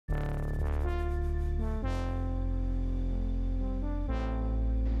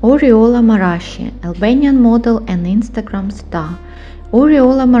Oriola Marashi, Albanian model and Instagram star.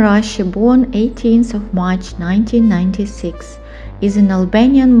 Oriola Marashi, born 18th of March 1996, is an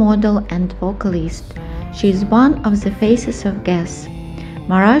Albanian model and vocalist. She is one of the faces of Grezda.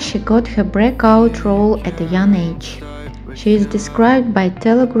 Marashi got her breakout role at a young age. She is described by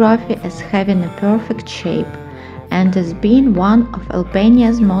Biography as having a perfect shape and as being one of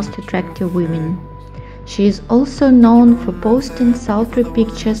Albania's most attractive women. She is also known for posting sultry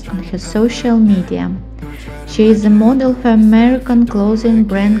pictures on her social media. She is a model for American clothing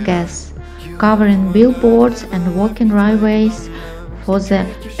brand Guess, covering billboards and walking runways for the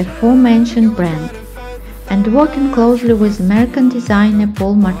aforementioned brand, and working closely with American designer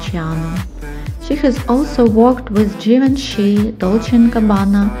Paul Marciano. She has also worked with Givenchy, Dolce &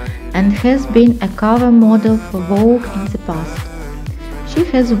 Gabbana, and has been a cover model for Vogue in the past. She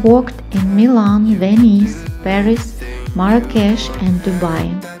has worked in Milan, Venice, Paris, Marrakesh, and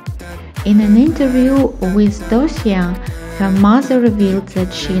Dubai. In an interview with Dossier, her mother revealed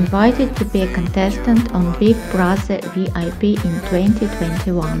that she invited to be a contestant on Big Brother VIP in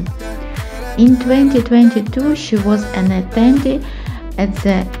 2021. In 2022, she was an attendee at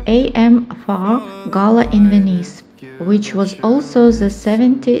the AMFR Gala in Venice, which was also the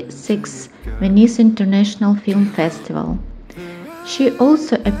 76th Venice International Film Festival. She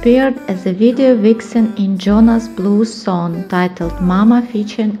also appeared as a video vixen in Jonas Blues song titled Mama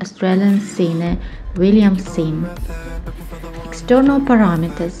featuring Australian singer William Sim. External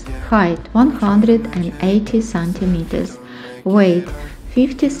parameters: height 180 cm, weight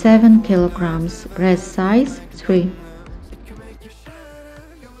 57 kg, breast size 3.